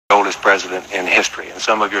shortest president in history. And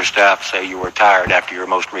some of your staff say you were tired after your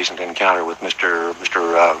most recent encounter with Mr.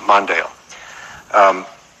 Mondale.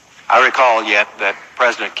 I recall yet that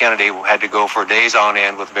President Kennedy had to go for days on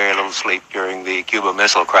end with very little sleep during the Cuba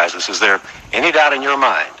Missile Crisis. Is there any doubt in your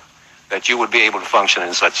mind that you would be able to function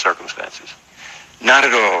in such circumstances? Not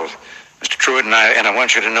at all, Mr. Truitt, and I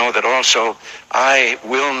want you to know that also I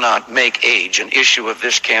will not make age an issue of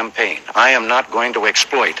this campaign. I am not going to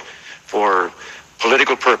exploit for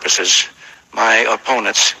political purposes my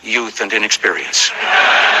opponent's youth and inexperience.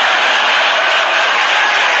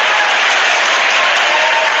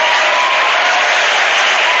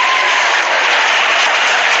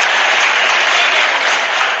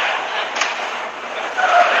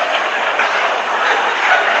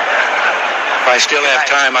 If I still have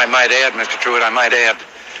time, I might add, Mr. Truitt,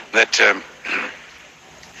 that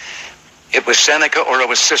it was Seneca or it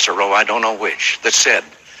was Cicero, I don't know which, that said,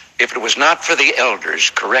 if it was not for the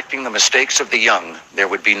elders correcting the mistakes of the young, there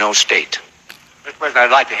would be no state. Mr. President,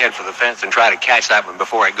 I'd like to head for the fence and try to catch that one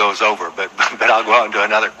before it goes over, but I'll go on to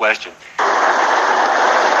another question.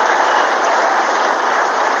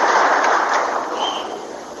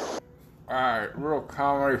 All right, real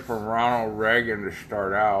comedy from Ronald Reagan to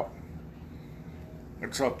start out.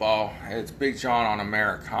 What's up, all? It's Big John on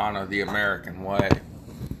Americana, the American way.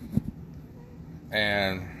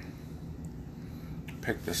 And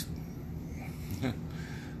pick this.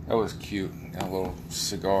 That was cute. A little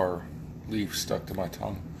cigar leaf stuck to my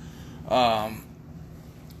tongue.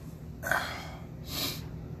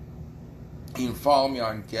 You can follow me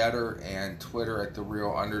on Getter and Twitter at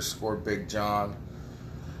 @thereal_Big John.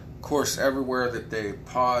 Of course, everywhere that they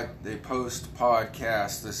post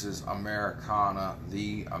podcasts, this is Americana,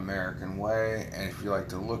 the American way. And if you like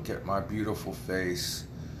to look at my beautiful face,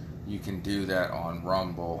 you can do that on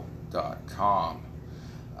rumble.com.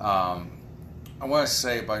 I want to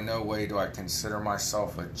say, by no way do I consider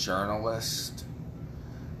myself a journalist.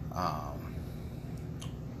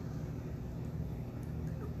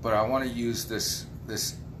 But I want to use this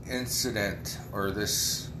incident or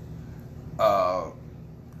this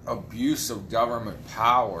abuse of government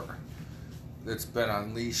power that's been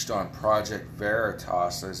unleashed on Project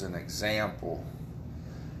Veritas as an example.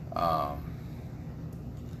 And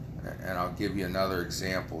I'll give you another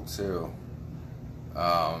example too.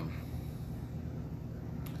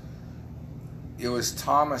 It was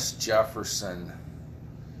Thomas Jefferson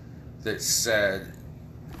that said,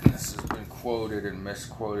 and this has been quoted and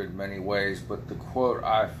misquoted many ways, but the quote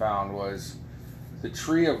I found was, "The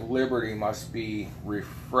tree of liberty must be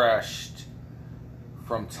refreshed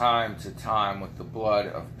from time to time with the blood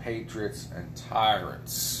of patriots and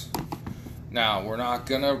tyrants." Now, we're not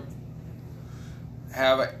going to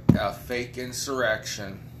have a fake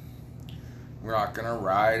insurrection. We're not going to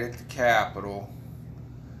riot at the Capitol.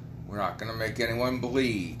 We're not going to make anyone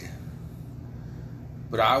bleed.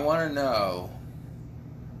 But I want to know,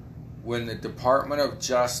 when the Department of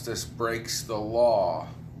Justice breaks the law,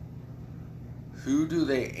 who do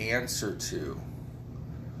they answer to?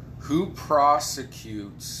 Who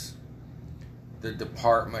prosecutes the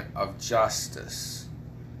Department of Justice,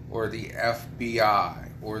 or the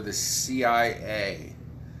FBI, or the CIA,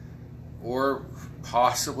 or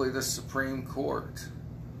possibly the Supreme Court?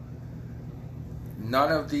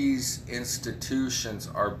 None of these institutions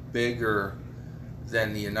are bigger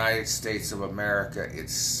than the United States of America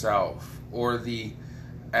itself, or the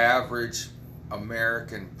average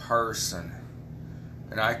American person.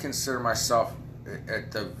 And I consider myself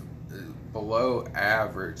at the below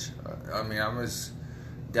average. I mean, I'm as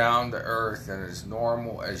down to earth and as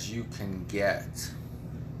normal as you can get.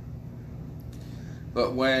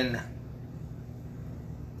 But when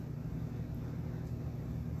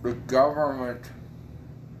the government,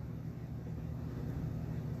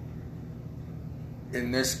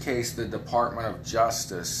 in this case the Department of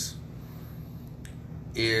Justice,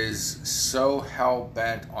 is so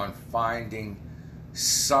hell-bent on finding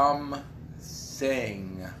something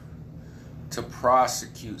to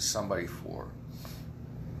prosecute somebody for,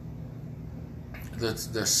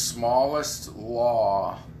 the smallest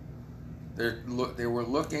law, they were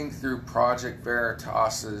looking through Project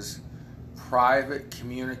Veritas's private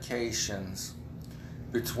communications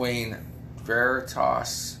between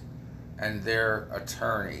Veritas and their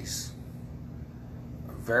attorneys.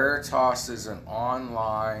 Veritas is an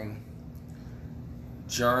online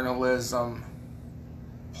journalism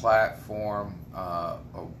platform,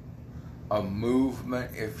 a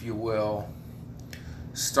movement, if you will,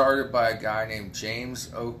 started by a guy named James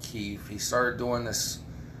O'Keefe. He started doing this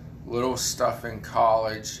little stuff in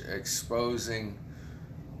college, exposing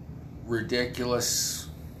ridiculous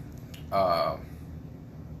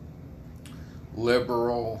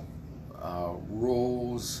liberal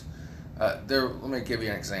rules. Let me give you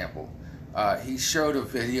an example. He showed a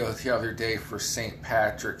video the other day for St.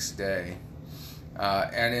 Patrick's Day,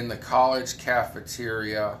 and in the college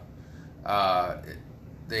cafeteria,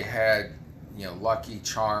 they had, Lucky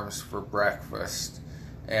Charms for breakfast,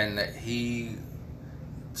 and that he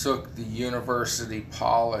took the university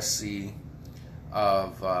policy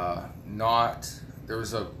of there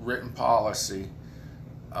was a written policy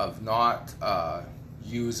of not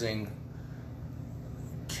using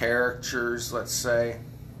caricatures, let's say,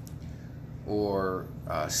 or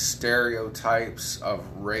stereotypes of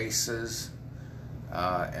races,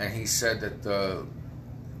 and he said that the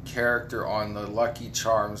character on the Lucky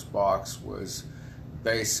Charms box was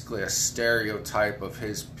basically a stereotype of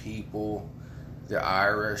his people, the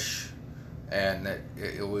Irish, and that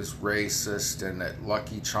it was racist, and that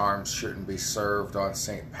Lucky Charms shouldn't be served on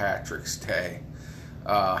St. Patrick's Day.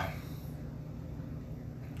 That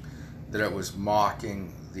it was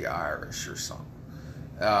mocking the Irish or something.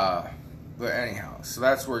 But anyhow, so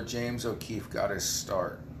that's where James O'Keefe got his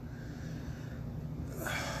start.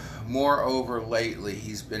 Moreover, lately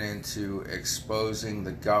he's been into exposing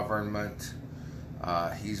the government.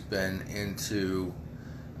 He's been into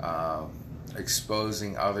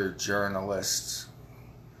exposing other journalists,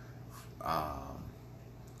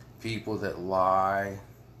 people that lie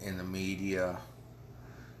in the media,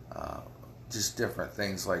 just different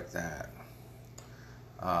things like that.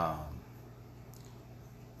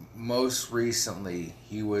 Most recently,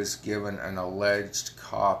 he was given an alleged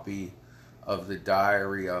copy of the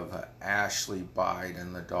diary of Ashley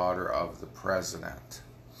Biden, the daughter of the president.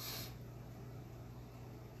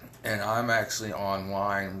 And I'm actually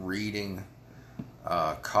online reading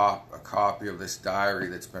a copy of this diary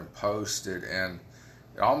that's been posted, and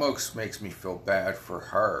it almost makes me feel bad for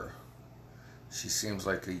her. She seems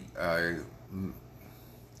like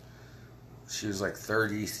she was like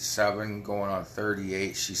 37 going on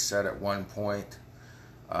 38, she said at one point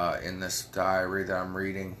in this diary that I'm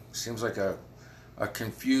reading. Seems like a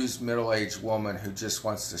confused middle-aged woman who just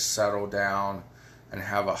wants to settle down and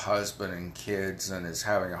have a husband and kids, and is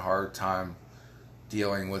having a hard time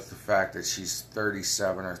dealing with the fact that she's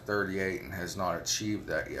 37 or 38 and has not achieved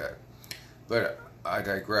that yet. But I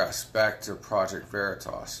digress. Back to Project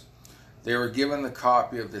Veritas. They were given the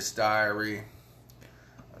copy of this diary.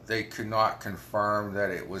 They could not confirm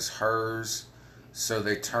that it was hers, so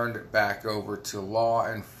they turned it back over to law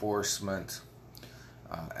enforcement,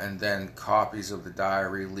 and then copies of the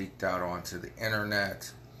diary leaked out onto the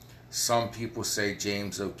internet. Some people say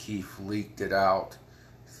James O'Keefe leaked it out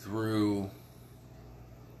through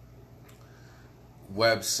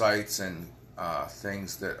websites and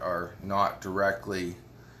things that are not directly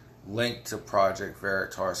linked to Project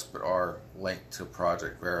Veritas, but are linked to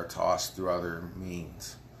Project Veritas through other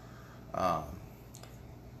means.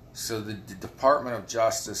 So the Department of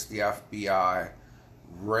Justice, the FBI,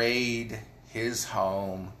 raid his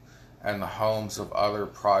home and the homes of other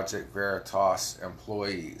Project Veritas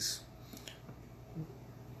employees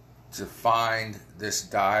to find this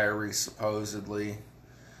diary, supposedly,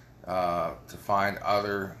 to find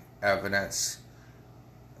other evidence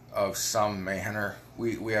of some manner.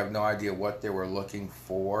 We have no idea what they were looking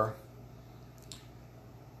for.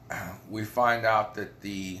 We find out that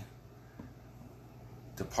the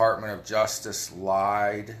Department of Justice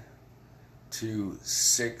lied to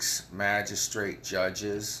 6 magistrate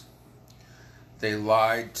judges. They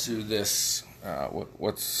lied to this,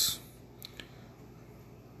 what's...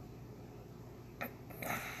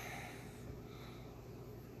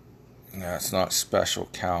 No, it's not special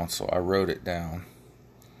counsel. I wrote it down.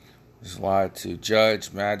 Just lied to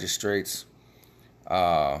judge, magistrates.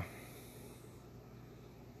 I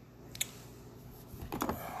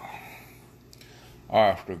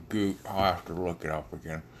have to look it up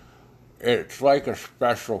again. It's like a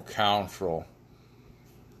special counsel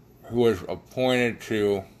who was appointed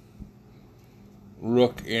to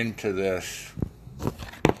look into this.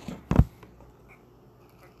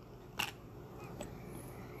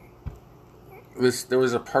 There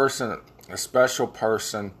was a special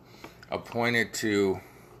person appointed to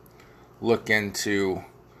look into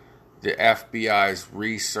the FBI's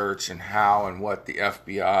research and how and what the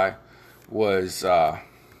FBI was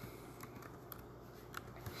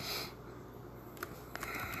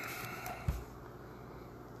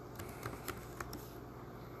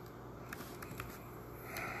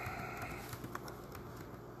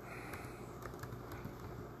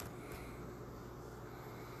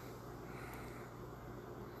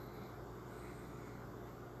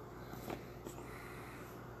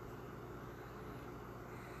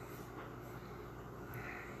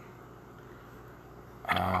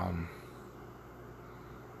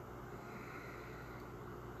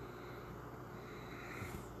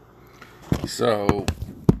So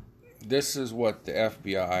this is what the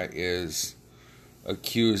FBI is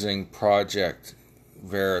accusing Project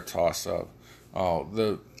Veritas of.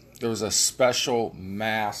 There was a special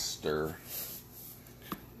master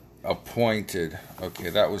appointed, okay,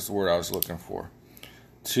 that was the word I was looking for,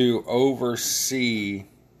 to oversee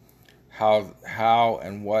how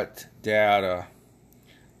and what data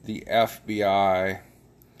the FBI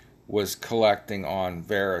was collecting on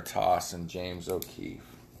Veritas and James O'Keefe.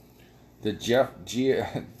 The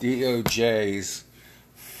DOJ's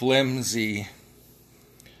flimsy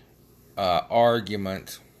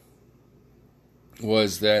argument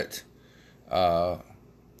was that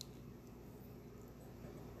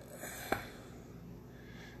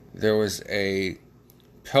there was a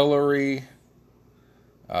pillory,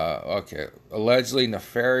 allegedly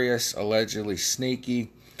nefarious, allegedly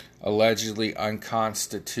sneaky, allegedly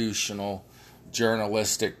unconstitutional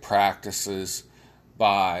journalistic practices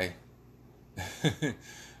by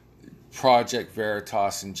Project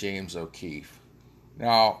Veritas and James O'Keefe.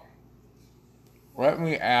 Now, let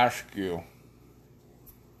me ask you,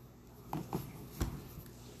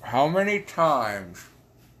 how many times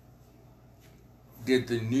did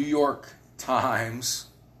the New York Times,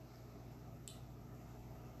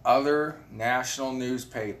 other national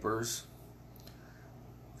newspapers,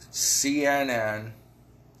 CNN,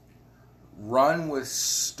 run with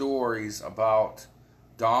stories about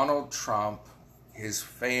Donald Trump, his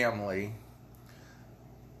family,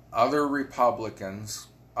 other Republicans,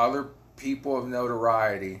 other people of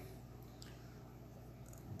notoriety,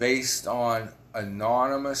 based on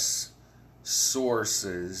anonymous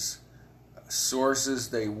sources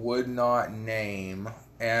they would not name?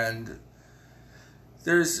 And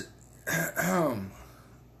there's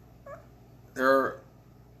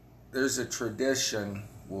there's a tradition,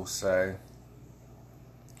 we'll say,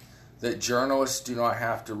 that journalists do not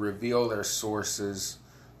have to reveal their sources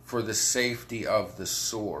for the safety of the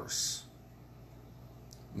source.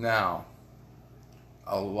 Now,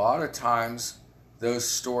 a lot of times those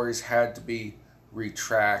stories had to be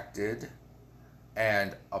retracted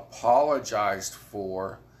and apologized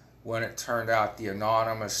for when it turned out the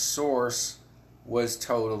anonymous source was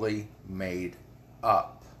totally made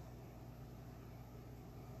up.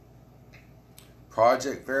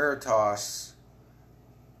 Project Veritas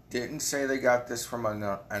didn't say they got this from an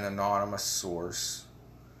anonymous source.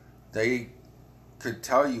 They could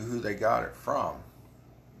tell you who they got it from.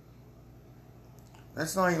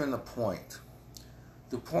 That's not even the point.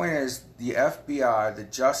 The point is the FBI, the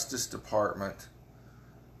Justice Department,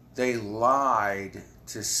 they lied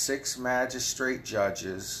to 6 magistrate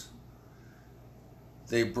judges.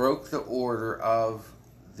 They broke the order of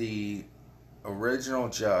the original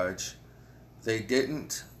judge. They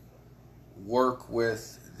didn't work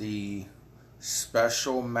with the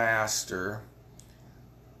special master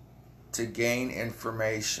to gain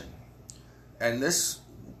information. And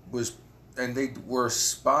they were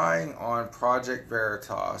spying on Project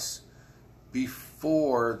Veritas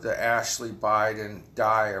before the Ashley Biden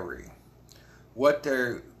diary. What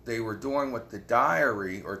they were doing with the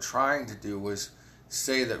diary, or trying to do, was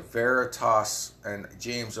say that Veritas and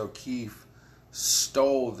James O'Keefe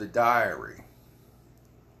stole the diary.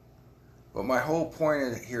 But my whole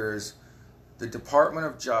point here is the Department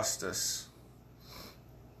of Justice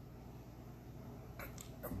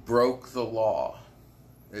broke the law,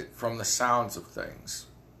 from the sounds of things.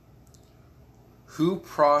 Who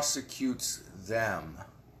prosecutes them?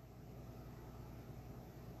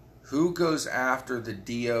 Who goes after the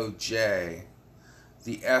DOJ,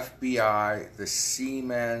 the FBI, the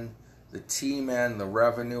C-men, the T-men, the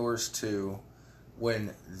revenuers too,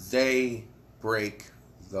 when they break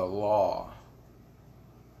the law?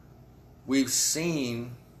 We've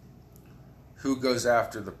seen who goes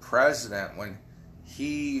after the president when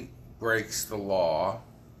he breaks the law,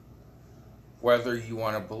 whether you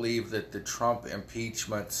want to believe that the Trump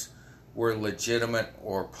impeachments were legitimate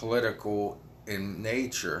or political in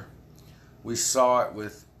nature. We saw it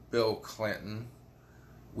with Bill Clinton.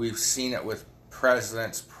 We've seen it with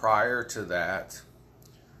presidents prior to that.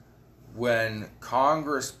 When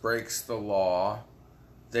Congress breaks the law,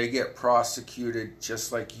 they get prosecuted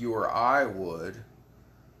just like you or I would.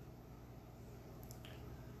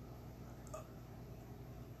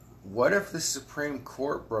 What if the Supreme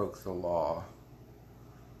Court broke the law?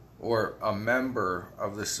 Or a member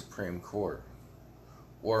of the Supreme Court?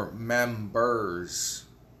 Or members?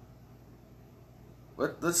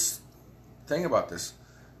 Let's think about this.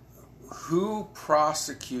 Who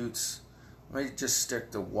prosecutes? Let me just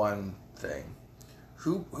stick to one thing.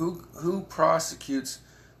 Who prosecutes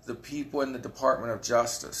the people in the Department of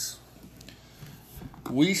Justice?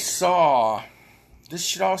 We saw, this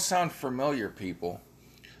should all sound familiar, people,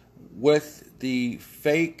 with the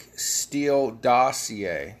fake Steele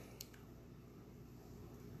dossier.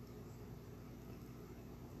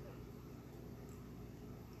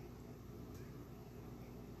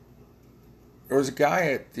 There was a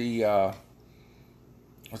guy at the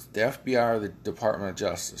FBI or the Department of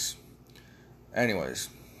Justice. Anyways,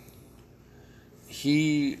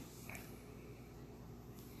 his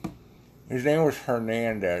name was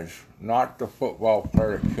Hernandez, not the football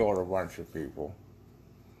player that killed a bunch of people.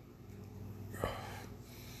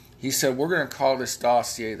 He said, we're going to call this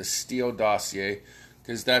dossier the Steele dossier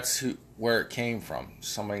because that's where it came from,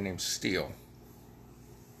 somebody named Steele.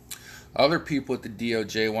 Other people at the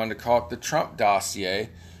DOJ wanted to call it the Trump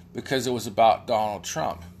dossier because it was about Donald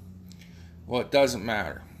Trump. Well, it doesn't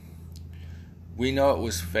matter. We know it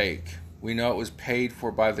was fake. We know it was paid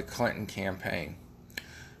for by the Clinton campaign.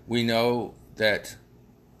 We know that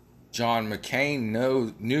John McCain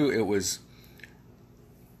knew it was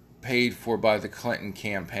paid for by the Clinton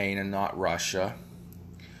campaign and not Russia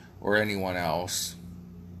or anyone else.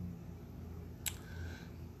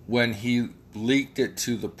 When he leaked it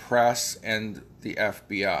to the press and the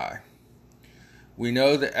FBI. We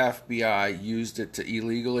know the FBI used it to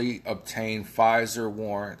illegally obtain Pfizer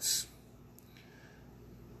warrants,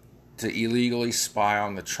 to illegally spy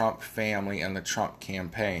on the Trump family and the Trump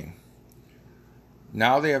campaign.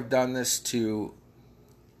 Now they have done this to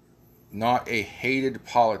not a hated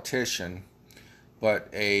politician, but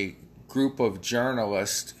a group of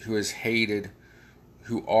journalists who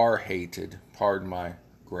are hated, pardon my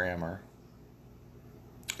grammar,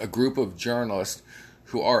 a group of journalists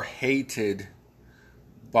who are hated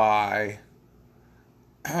by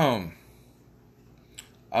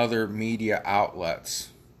other media outlets.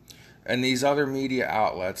 And these other media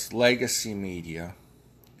outlets, legacy media,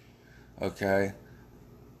 okay,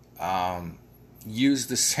 use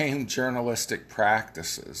the same journalistic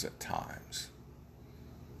practices at times.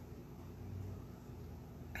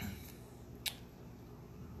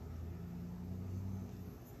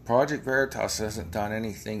 Project Veritas hasn't done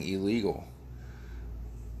anything illegal.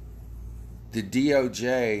 The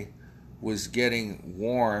DOJ was getting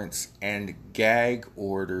warrants and gag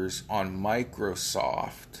orders on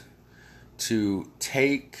Microsoft to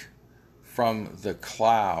take from the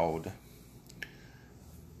cloud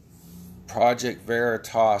Project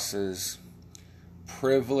Veritas's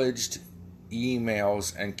privileged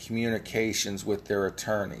emails and communications with their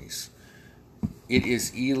attorneys. It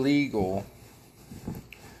is illegal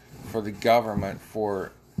for the government,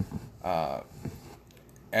 for a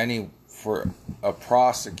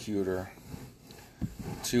prosecutor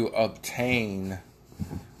to obtain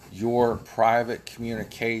your private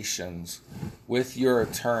communications with your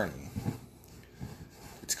attorney.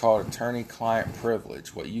 It's called attorney-client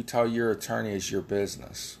privilege. What you tell your attorney is your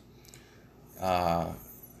business. And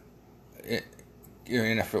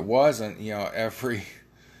if it wasn't,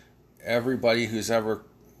 everybody who's ever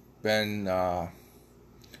been, not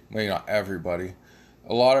everybody,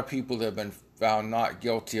 a lot of people that have been found not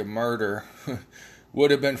guilty of murder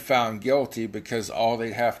would have been found guilty because all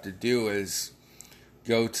they'd have to do is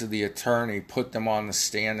go to the attorney, put them on the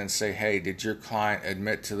stand and say, hey, did your client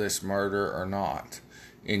admit to this murder or not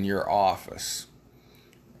in your office?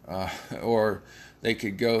 Or they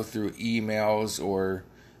could go through emails or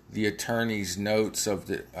the attorney's notes of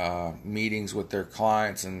the meetings with their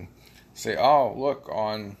clients and say, oh, look,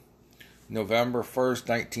 on November 1st,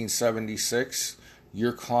 1976,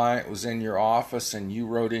 your client was in your office and you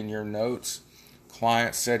wrote in your notes,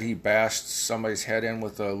 client said he bashed somebody's head in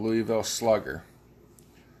with a Louisville Slugger.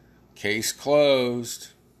 Case closed.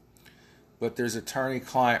 But there's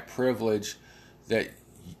attorney-client privilege that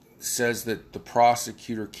says that the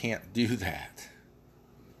prosecutor can't do that.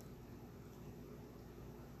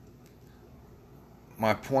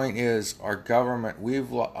 My point is, our government, we've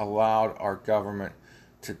allowed our government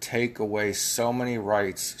to take away so many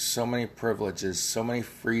rights, so many privileges, so many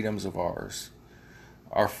freedoms of ours.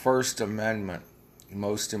 Our First Amendment,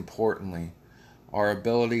 most importantly, our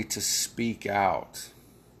ability to speak out.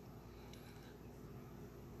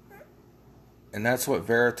 And that's what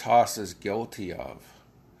Veritas is guilty of.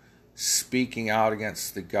 Speaking out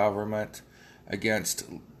against the government, against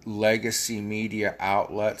legacy media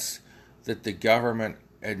outlets that the government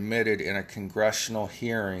admitted in a congressional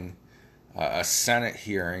hearing, a Senate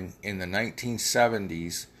hearing in the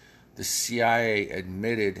 1970s, the CIA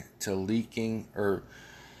admitted to leaking, or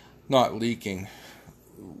not leaking,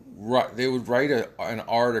 they would write an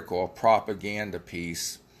article, a propaganda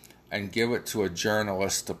piece, and give it to a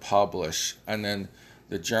journalist to publish, and then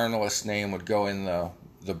the journalist's name would go in the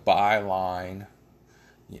byline.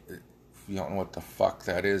 If you don't know what the fuck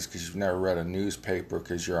that is because you've never read a newspaper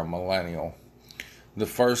because you're a millennial, the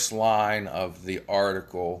first line of the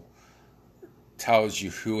article tells you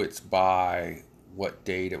who it's by, what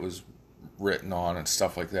date it was written on, and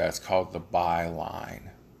stuff like that. It's called the byline.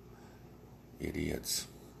 Idiots.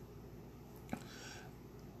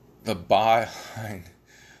 The byline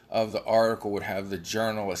of the article would have the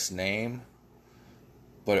journalist's name,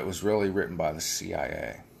 but it was really written by the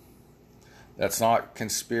CIA. That's not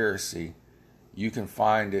conspiracy. You can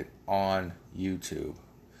find it on YouTube.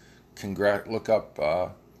 Look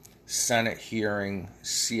up Senate hearing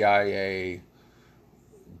CIA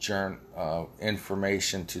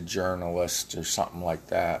information to journalists or something like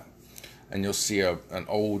that, and you'll see an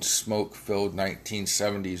old smoke-filled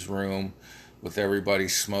 1970s room with everybody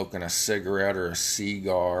smoking a cigarette or a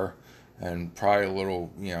cigar, and probably a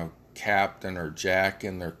little, Captain or Jack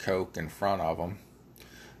in their Coke in front of them.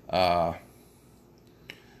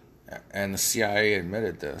 And the CIA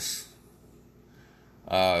admitted this.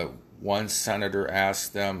 One senator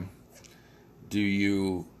asked them, do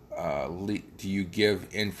you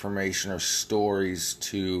give information or stories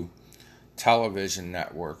to television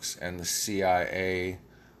networks? And the CIA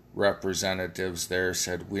representatives there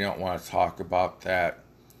said, we don't want to talk about that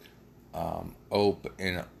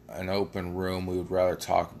in an open room. We would rather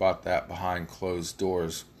talk about that behind closed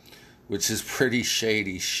doors, which is pretty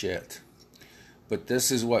shady shit. But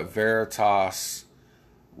this is what Veritas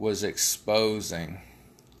was exposing: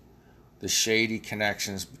 the shady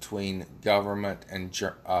connections between government and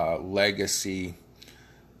legacy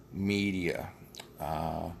media,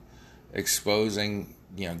 exposing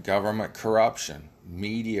government corruption,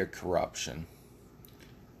 media corruption,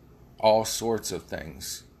 all sorts of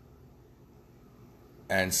things.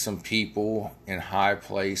 And some people in high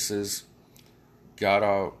places got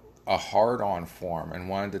a hard-on for them and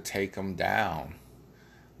wanted to take them down,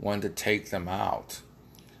 wanted to take them out.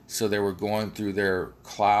 So they were going through their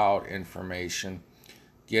cloud information,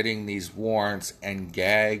 getting these warrants and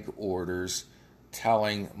gag orders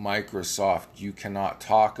telling Microsoft, you cannot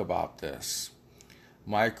talk about this.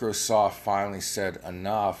 Microsoft finally said,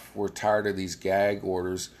 enough, we're tired of these gag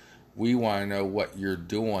orders. We want to know what you're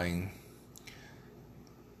doing.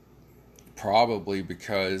 Probably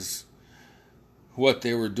because what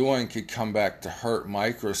they were doing could come back to hurt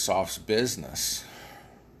Microsoft's business.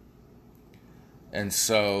 And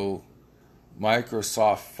so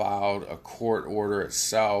Microsoft filed a court order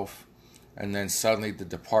itself, and then suddenly the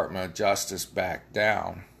Department of Justice backed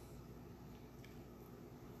down.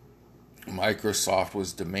 Microsoft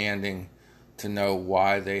was demanding to know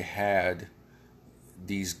why they had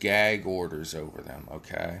these gag orders over them,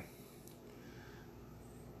 okay?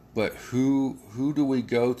 But who do we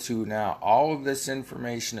go to now? All of this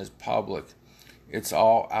information is public. It's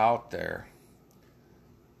all out there.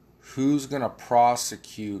 Who's going to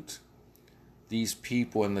prosecute these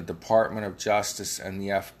people in the Department of Justice and the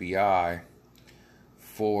FBI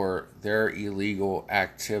for their illegal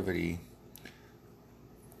activity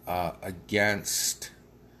against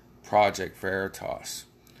Project Veritas?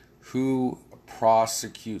 Who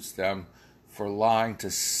prosecutes them for lying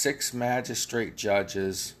to 6 magistrate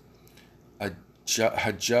judges, a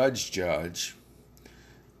judge,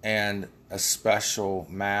 and a special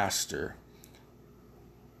master?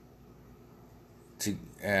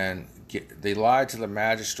 They lied to the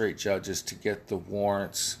magistrate judges to get the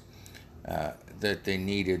warrants that they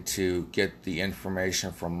needed to get the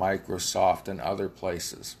information from Microsoft and other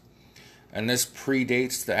places. And this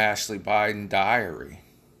predates the Ashley Biden diary.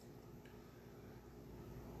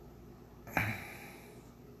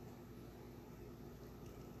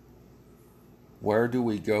 Where do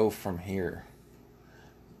we go from here?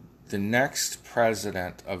 The next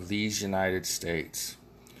president of these United States,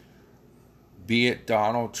 be it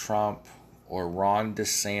Donald Trump or Ron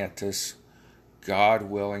DeSantis, God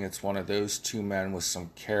willing, it's one of those two men with some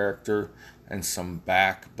character and some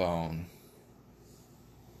backbone.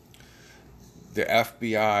 The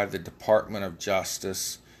FBI, the Department of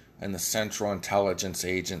Justice, and the Central Intelligence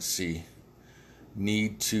Agency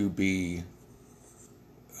need to be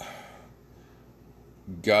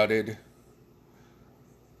gutted.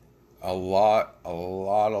 A lot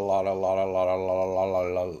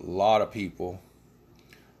of people,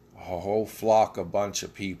 a whole flock, a bunch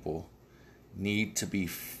of people need to be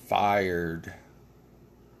fired,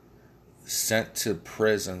 sent to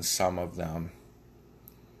prison, some of them.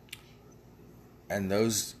 And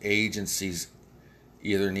those agencies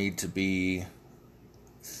either need to be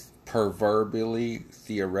proverbially,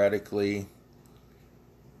 theoretically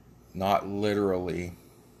not literally.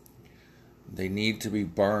 They need to be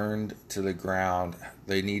burned to the ground.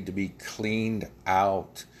 They need to be cleaned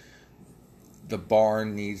out. The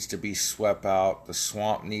barn needs to be swept out. The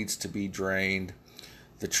swamp needs to be drained.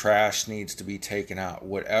 The trash needs to be taken out.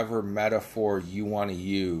 Whatever metaphor you want to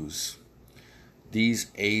use,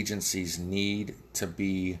 these agencies need to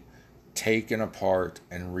be taken apart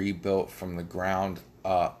and rebuilt from the ground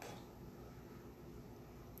up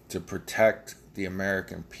to protect the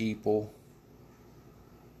American people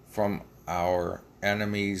from our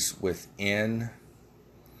enemies within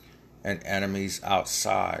and enemies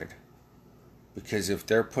outside. Because if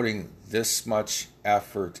they're putting this much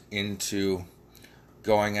effort into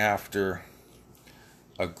going after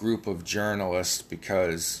a group of journalists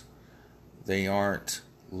because they aren't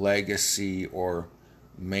legacy or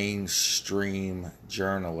mainstream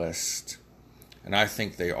journalists, and I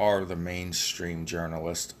think they are the mainstream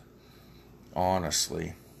journalist,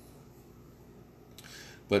 honestly,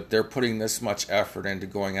 but they're putting this much effort into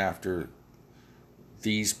going after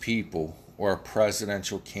these people or a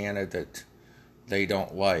presidential candidate they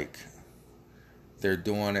don't like. They're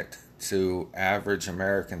doing it to average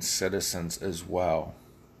American citizens as well.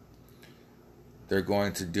 They're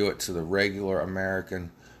going to do it to the regular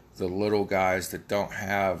American, the little guys that don't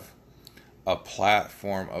have a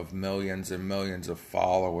platform of millions and millions of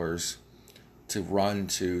followers to run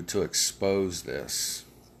to expose this.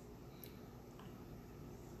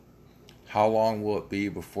 How long will it be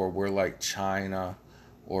before we're like China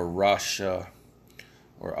or Russia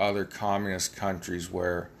or other communist countries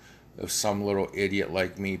where if some little idiot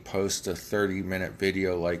like me posts a 30-minute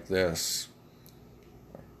video like this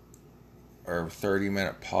or a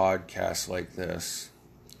 30-minute podcast like this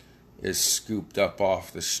is scooped up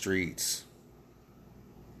off the streets?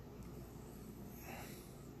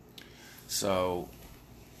 So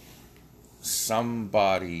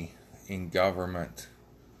somebody in government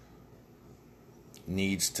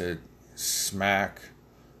needs to smack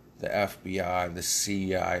the FBI, the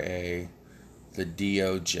CIA, the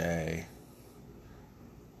DOJ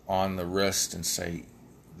on the wrist and say,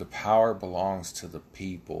 the power belongs to the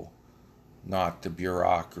people, not the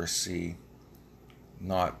bureaucracy,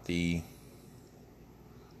 not the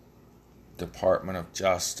Department of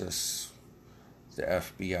Justice, the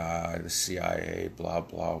FBI, the CIA, blah,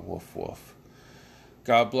 blah, woof, woof.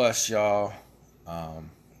 God bless y'all.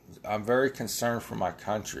 I'm very concerned for my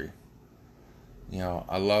country. You know,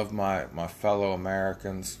 I love my fellow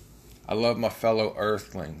Americans. I love my fellow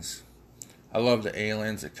Earthlings. I love the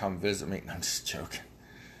aliens that come visit me. No, I'm just joking.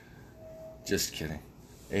 Just kidding.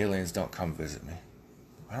 Aliens don't come visit me.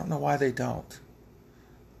 I don't know why they don't.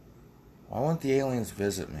 Why won't the aliens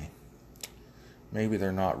visit me? Maybe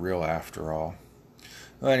they're not real after all.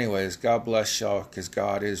 Well, anyways, God bless y'all, because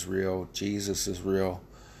God is real. Jesus is real.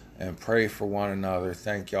 And pray for one another.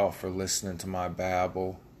 Thank y'all for listening to my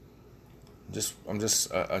babble. I'm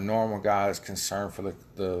just a normal guy that's concerned for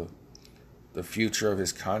the future of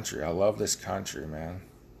his country. I love this country, man.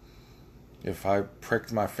 If I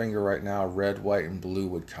pricked my finger right now, red, white, and blue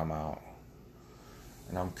would come out.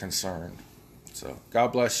 And I'm concerned. So,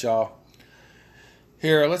 God bless y'all.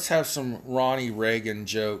 Here, let's have some Ronnie Reagan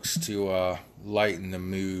jokes to lighten the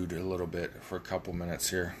mood a little bit for a couple minutes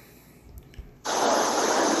here.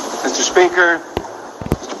 Mr. Speaker,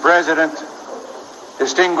 Mr. President,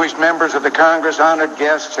 distinguished members of the Congress, honored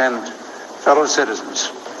guests, and fellow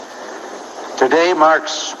citizens. Today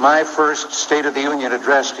marks my first State of the Union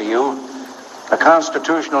address to you, a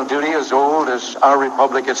constitutional duty as old as our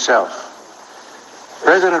republic itself.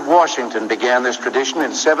 President Washington began this tradition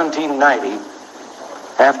in 1790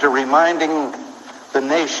 after reminding the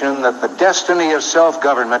nation that the destiny of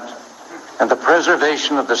self-government and the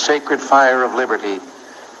preservation of the sacred fire of liberty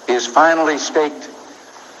is finally staked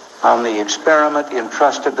on the experiment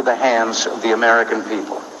entrusted to the hands of the American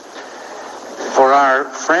people. For our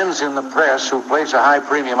friends in the press who place a high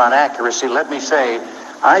premium on accuracy, let me say,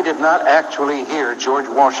 I did not actually hear George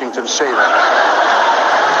Washington say that.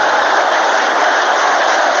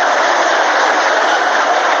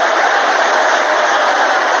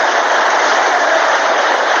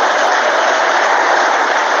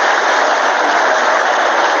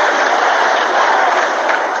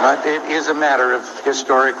 But it is a matter of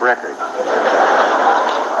historic record.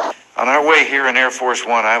 On our way here in Air Force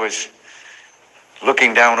One, I was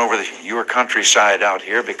looking down over your countryside out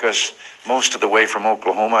here because most of the way from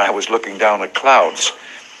Oklahoma, I was looking down at clouds.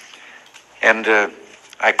 And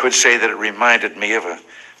I could say that it reminded me of a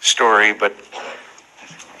story, but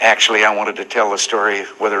actually I wanted to tell the story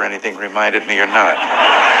whether anything reminded me or not.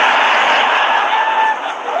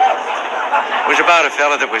 It was about a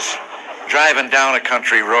fella that was driving down a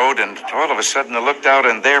country road, and all of a sudden I looked out,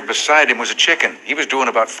 and there beside him was a chicken. He was doing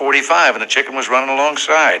about 45, and the chicken was running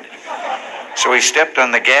alongside. So he stepped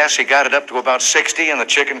on the gas, he got it up to about 60, and the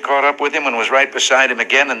chicken caught up with him and was right beside him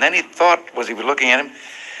again. And then he thought, as he was looking at him,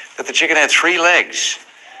 that the chicken had 3 legs.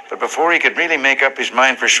 But before he could really make up his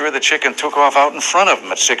mind for sure, the chicken took off out in front of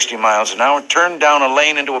him at 60 miles an hour, turned down a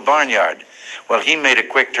lane into a barnyard. Well, he made a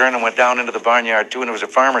quick turn and went down into the barnyard, too, and there was a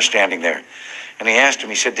farmer standing there. And he asked him,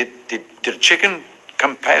 he said, did a chicken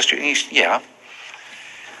come past you? And he said, yeah.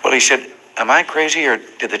 Well, he said, am I crazy, or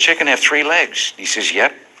did the chicken have 3 legs? He says,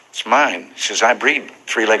 yeah, it's mine. He says, I breed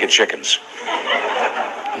 3-legged chickens.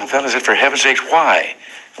 And the fellow said, for heaven's sakes, why?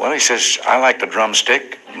 Well, he says, I like the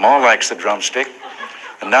drumstick, Ma likes the drumstick,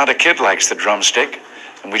 and now the kid likes the drumstick,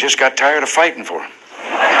 and we just got tired of fighting for him.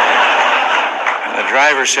 And the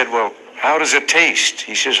driver said, well, how does it taste?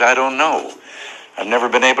 He says, I don't know. I've never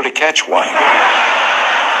been able to catch one.